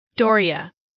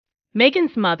Doria.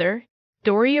 Meghan's mother,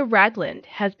 Doria Ragland,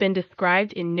 has been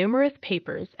described in numerous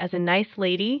papers as a nice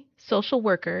lady, social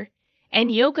worker,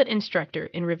 and yoga instructor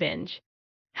in revenge.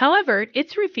 However,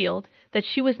 it's revealed that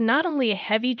she was not only a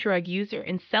heavy drug user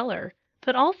and seller,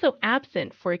 but also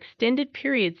absent for extended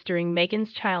periods during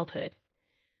Meghan's childhood,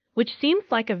 which seems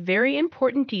like a very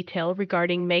important detail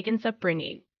regarding Meghan's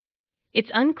upbringing. It's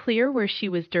unclear where she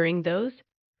was during those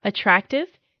attractive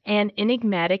and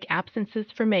enigmatic absences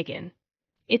for Meghan.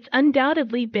 It's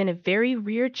undoubtedly been a very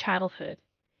weird childhood.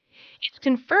 It's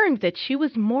confirmed that she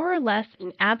was more or less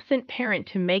an absent parent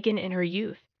to Meghan in her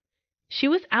youth. She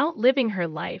was out living her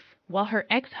life while her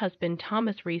ex-husband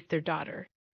Thomas raised their daughter.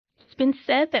 It's been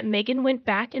said that Meghan went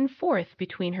back and forth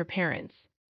between her parents.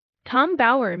 Tom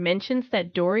Boer mentions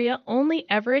that Doria only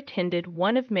ever attended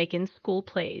one of Meghan's school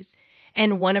plays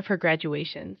and one of her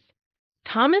graduations.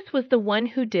 Thomas was the one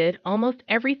who did almost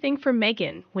everything for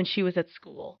Meghan when she was at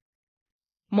school.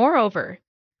 Moreover,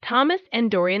 Thomas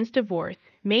and Dorian's divorce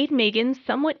made Meghan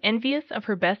somewhat envious of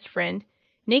her best friend,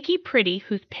 Nicky Pretty,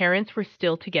 whose parents were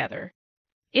still together.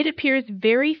 It appears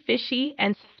very fishy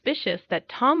and suspicious that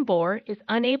Tom Boer is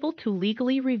unable to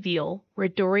legally reveal where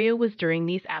Doria was during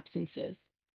these absences.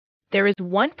 There is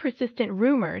one persistent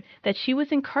rumor that she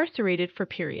was incarcerated for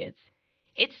periods.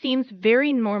 It seems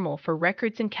very normal for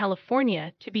records in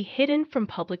California to be hidden from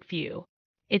public view.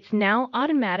 It's now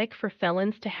automatic for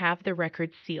felons to have their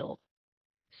records sealed.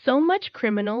 So much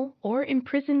criminal or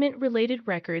imprisonment-related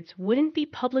records wouldn't be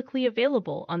publicly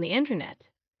available on the internet.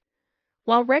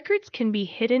 While records can be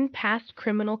hidden, past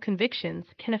criminal convictions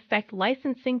can affect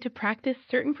licensing to practice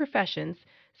certain professions,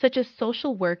 such as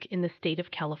social work in the state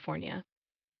of California.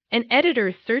 An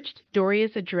editor searched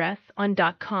Doria's address on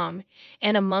 .com,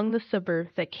 and among the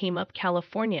suburbs that came up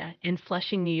California and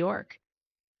Flushing, New York,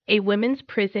 a women's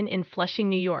prison in Flushing,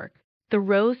 New York, the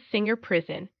Rose Singer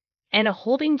Prison, and a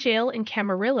holding jail in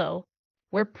Camarillo,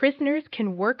 where prisoners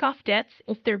can work off debts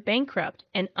if they're bankrupt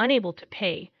and unable to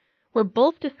pay, were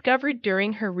both discovered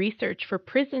during her research for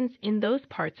prisons in those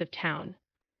parts of town.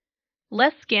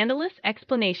 Less scandalous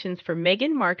explanations for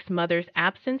Meghan Markle's mother's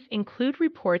absence include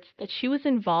reports that she was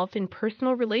involved in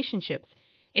personal relationships,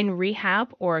 in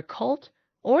rehab or a cult,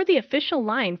 or the official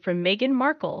line from Meghan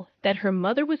Markle that her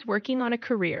mother was working on a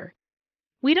career.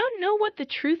 We don't know what the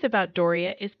truth about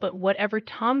Doria is, but whatever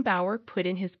Tom Boer put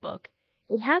in his book,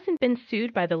 it hasn't been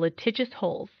sued by the litigious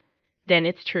Holes. Then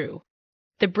it's true.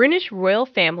 The British royal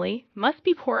family must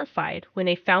be horrified when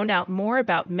they found out more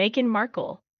about Meghan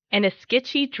Markle and a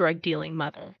sketchy drug-dealing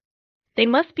mother. They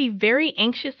must be very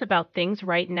anxious about things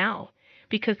right now,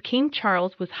 because King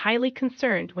Charles was highly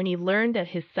concerned when he learned that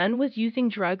his son was using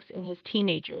drugs in his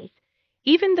teenagers.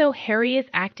 Even though Harry is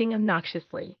acting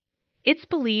obnoxiously, it's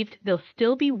believed they'll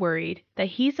still be worried that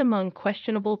he's among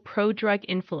questionable pro-drug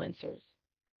influencers.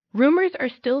 Rumors are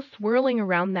still swirling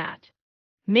around that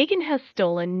Meghan has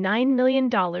stolen $9 million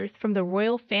from the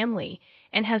royal family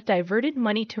and has diverted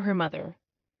money to her mother.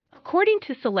 According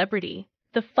to Celebrity,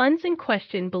 the funds in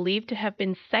question, believed to have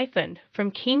been siphoned from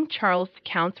King Charles'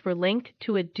 accounts, were linked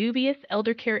to a dubious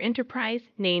eldercare enterprise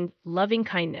named Loving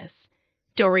Kindness.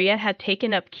 Doria had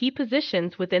taken up key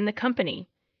positions within the company,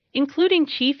 including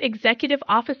Chief Executive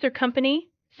Officer Company,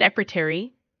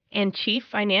 Secretary, and Chief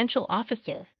Financial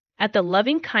Officer at the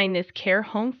Loving Kindness Care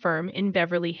Home firm in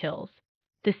Beverly Hills,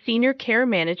 the senior care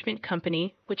management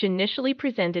company which initially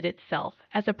presented itself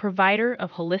as a provider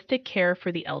of holistic care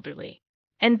for the elderly.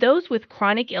 And those with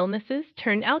chronic illnesses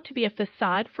turned out to be a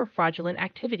facade for fraudulent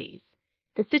activities.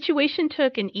 The situation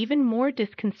took an even more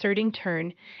disconcerting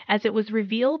turn as it was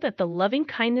revealed that the Loving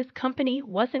Kindness Company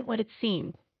wasn't what it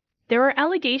seemed. There are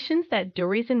allegations that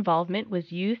Doria's involvement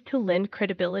was used to lend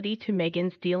credibility to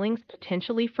Meghan's dealings,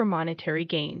 potentially for monetary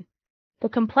gain. The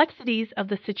complexities of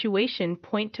the situation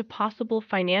point to possible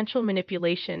financial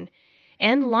manipulation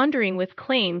and laundering, with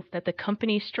claims that the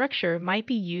company's structure might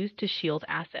be used to shield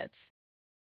assets.